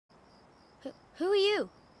Who are you?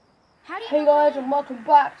 How do you Hey guys, and welcome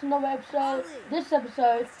back to another episode. This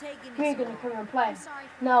episode, we're going to carry on playing.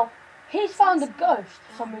 Now, he's found a ghost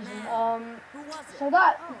for some reason. So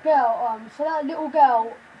that little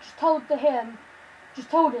girl just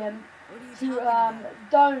told him to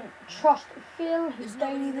don't trust Phil. He's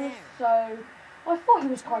dangerous. So I thought he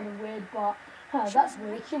was kind of weird, but that's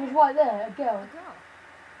weird. She was right there, a girl.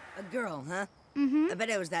 A girl, huh? Mm-hmm. I bet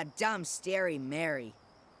it was that dumb, starey Mary.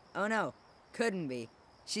 Oh no, couldn't be.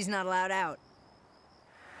 She's not allowed out.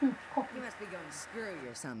 You must be going screwy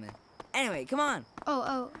or something. Anyway, come on.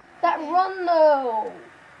 Oh. That run though.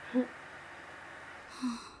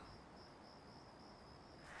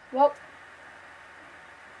 Well.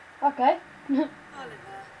 Okay. Oliver,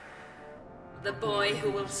 the boy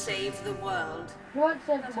who will save the world. You won't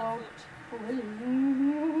save the world. Oh, really?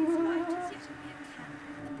 His light is yet only a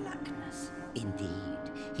candle in the blackness. Indeed,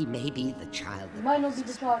 he may be the child. It might not be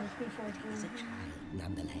the child of speech. He's a child,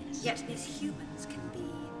 nonetheless. Yet these humans can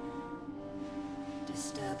be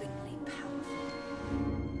disturbingly powerful.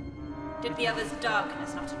 Did the other's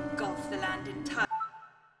darkness not engulf the land entirely?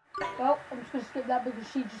 Well, I'm just going to skip that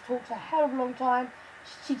because she just talks a hell of a long time.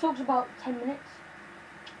 She talks about 10 minutes.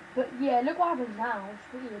 But yeah, look what happens now.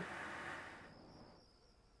 It's weird.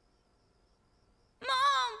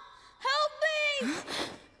 Mom! Help me!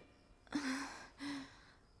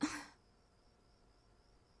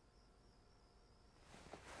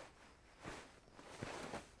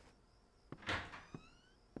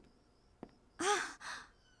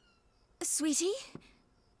 Sweetie?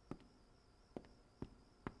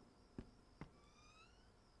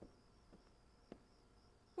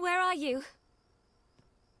 Where are you?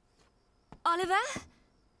 Oliver?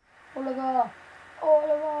 Oliver!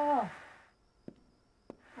 Oliver!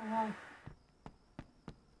 Oh no.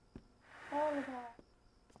 Oliver!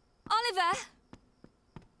 Oliver?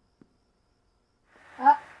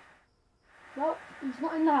 Well, he's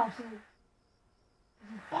not in the house, is he?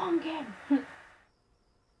 He's bonking!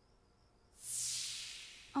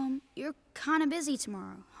 You're kinda busy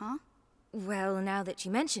tomorrow, huh? Well, now that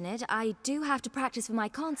you mention it, I do have to practice for my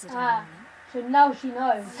concert in the morning. So now she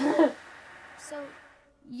knows. So,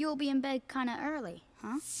 you'll be in bed kinda early,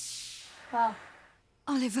 huh? Wow.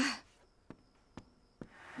 Oliver.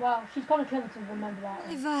 Wow, she's kind of clever to remember that.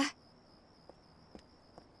 Oliver.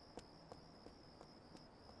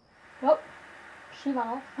 Well, she ran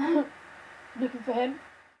off. Looking for him.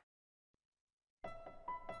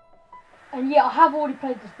 And yeah, I have already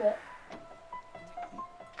played this bit.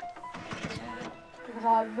 Because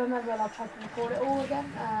I remember I tried to record it all again,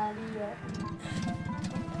 and yeah.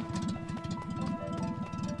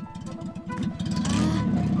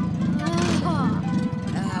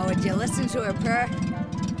 Would you listen to her purr?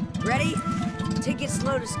 Ready? Take it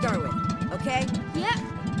slow to start with, okay? Yep,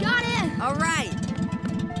 got it! All right.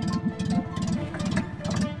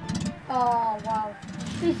 Oh wow.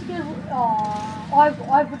 This is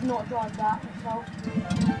I would not drive that myself.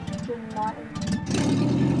 During the night.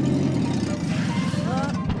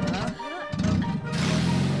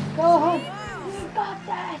 Go home. We got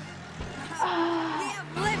this.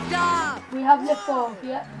 Lift off. We have lift off,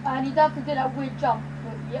 yep. And he'd have to do that weird jump.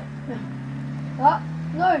 But, yep.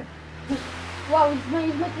 No. Wow,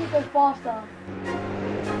 he's making it go faster.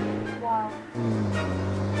 Wow.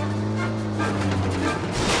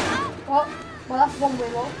 Well, that's one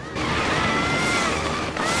wheel off.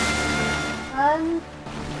 And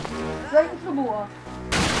straight into the water.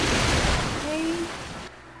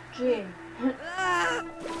 G.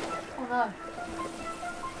 Oh no.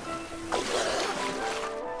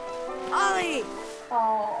 Ollie!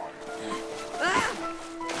 Oh.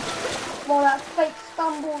 Well, that fake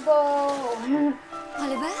stumble though.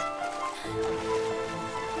 Oliver?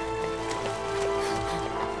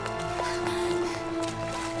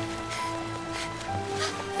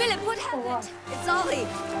 Philip, what happened? Oh, wow. It's Ollie!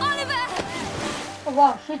 Oliver! Oh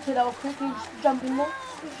wow, she took that quickly, just jumping more.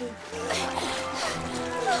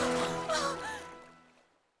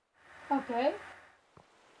 Okay.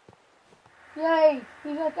 Yay,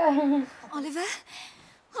 he's okay. Oliver?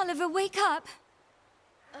 Oliver, wake up!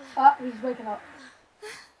 He's waking up.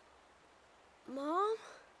 Mom?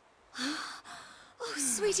 Oh,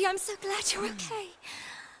 sweetie, I'm so glad you're okay.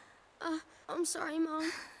 I'm sorry,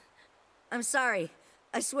 Mom. I'm sorry.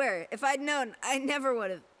 I swear, if I'd known, I never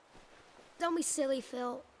would have. Don't be silly,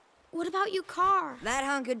 Phil. What about your car? That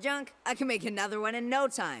hunk of junk, I can make another one in no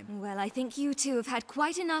time. Well, I think you two have had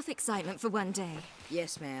quite enough excitement for one day.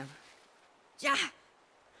 Yes, ma'am. Yeah.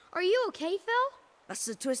 Are you okay, Phil? Must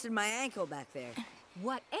have twisted my ankle back there.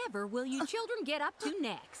 Whatever will you children get up to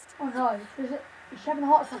next? Oh no, is she having a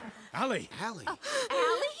heart attack? Allie! Allie?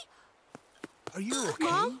 Are Are you okay?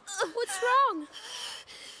 Mom? What's wrong?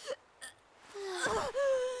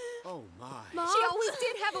 Oh, my. Mom? She always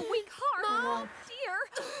did have a weak heart. Mom? Oh,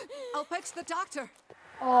 dear. I'll fetch the doctor.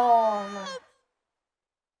 Oh, no.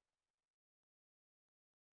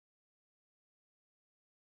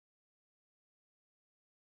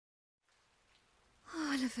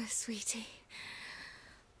 Oliver, sweetie.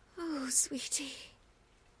 Oh, sweetie.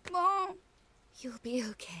 Mom. You'll be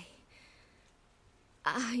okay.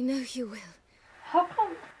 I know you will. How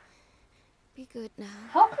come? Be good now.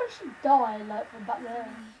 How can she die like from back there?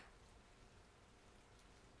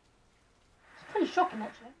 It's pretty shocking,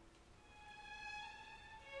 actually.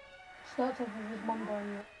 Starts off with his mum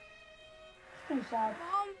dying. It's pretty sad.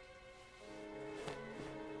 Mom.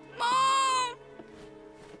 Mom.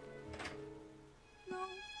 No.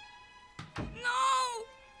 No.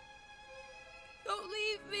 Don't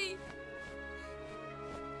leave me.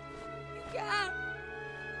 You can't.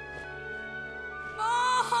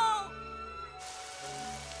 Mom.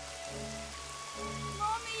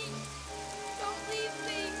 Mommy. Don't leave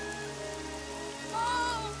me.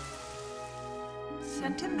 Mom.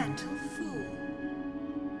 Sentimental fool.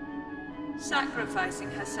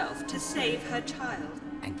 Sacrificing herself to save her child.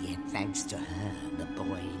 And yet, thanks to her, the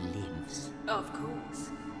boy lives. Of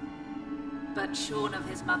course. But shorn of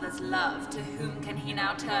his mother's love, to whom can he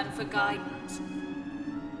now turn for guidance?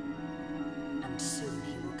 And soon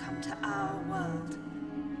he will come to our world,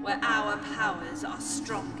 where our powers are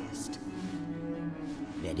strongest.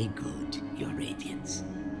 Very good, Your Radiance.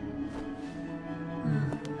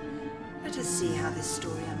 Let us see how this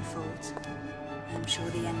story unfolds. I'm sure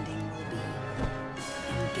the ending will be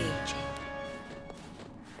engaging.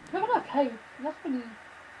 Look at that cave. That's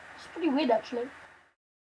pretty weird, actually.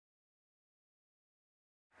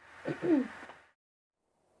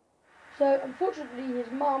 So, unfortunately,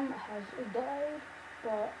 his mum has died,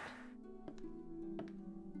 but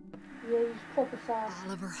yeah, he's proper sad.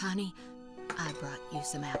 Oliver, honey, I brought you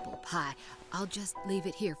some apple pie. I'll just leave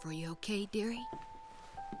it here for you, okay, dearie?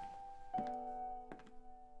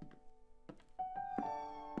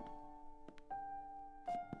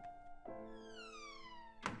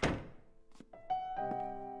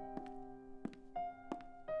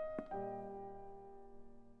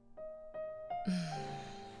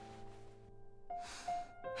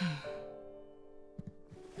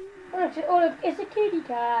 It's a kitty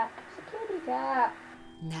cat. It's a kitty cat.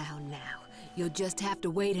 Now, you'll just have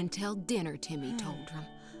to wait until dinner, Timmy told him.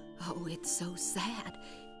 Oh, it's so sad.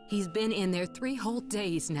 He's been in there 3 whole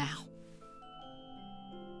days now.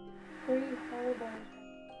 3 whole days.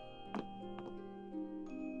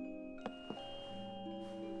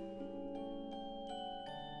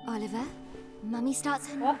 Oliver, Mummy starts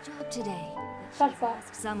her new What? job today. Flashback.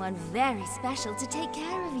 Ask someone very special to take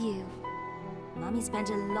care of you. Mummy spent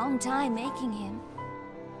a long time making him.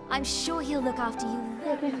 I'm sure he'll look after you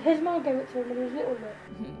Yeah, very because his mum gave it to him when he was little.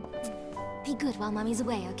 Look. Be good while Mummy's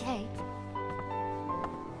away, okay?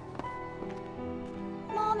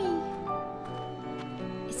 Mommy.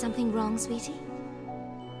 Is something wrong, sweetie?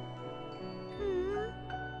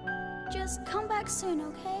 Just come back soon,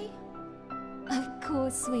 okay? Of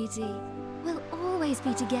course, sweetie. We'll always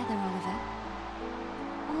be together, Oliver.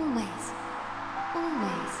 Always.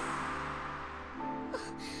 Always.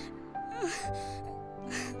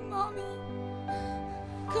 Mommy.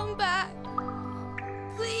 Come back.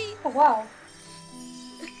 Please. Oh, wow.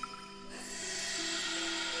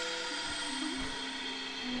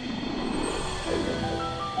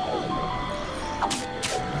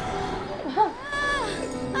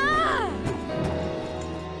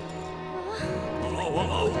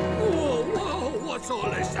 Whoa, what's all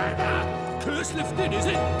this? Curse lifted, is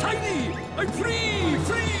it? Tiny! I'm free!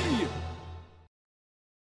 Free!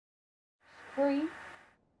 Free.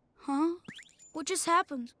 Huh? What just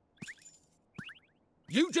happened?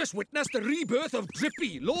 You just witnessed the rebirth of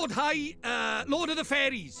Drippy, Lord of the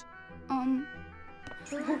Fairies.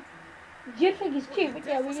 You'd think he's cute, but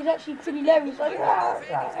yeah, when he's actually pretty low, he's like,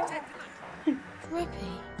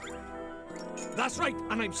 Drippy. That's right,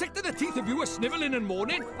 and I'm sick to the teeth of you a snivelling and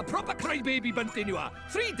moaning. A proper crybaby bunting you are.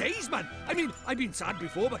 3 days, man. I mean, I've been sad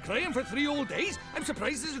before, but crying for 3 whole days? I'm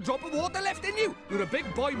surprised there's a drop of water left in you. You're a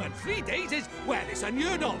big boy, man. 3 days is, well, it's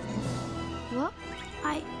unheard of. What?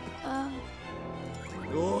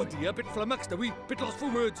 Oh dear, bit flummoxed, a wee bit lost for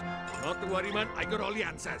words. Not to worry, man, I got all the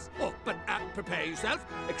answers. Oh, but prepare yourself.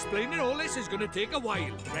 Explaining all this is going to take a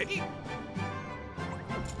while. Ready?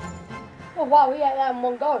 oh wow, we ate that in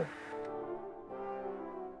one go.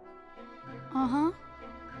 Uh-huh.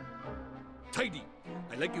 Tidy.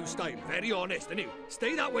 I like your style. Very honest, and you.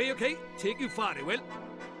 Stay that way, okay? Take you far, it will.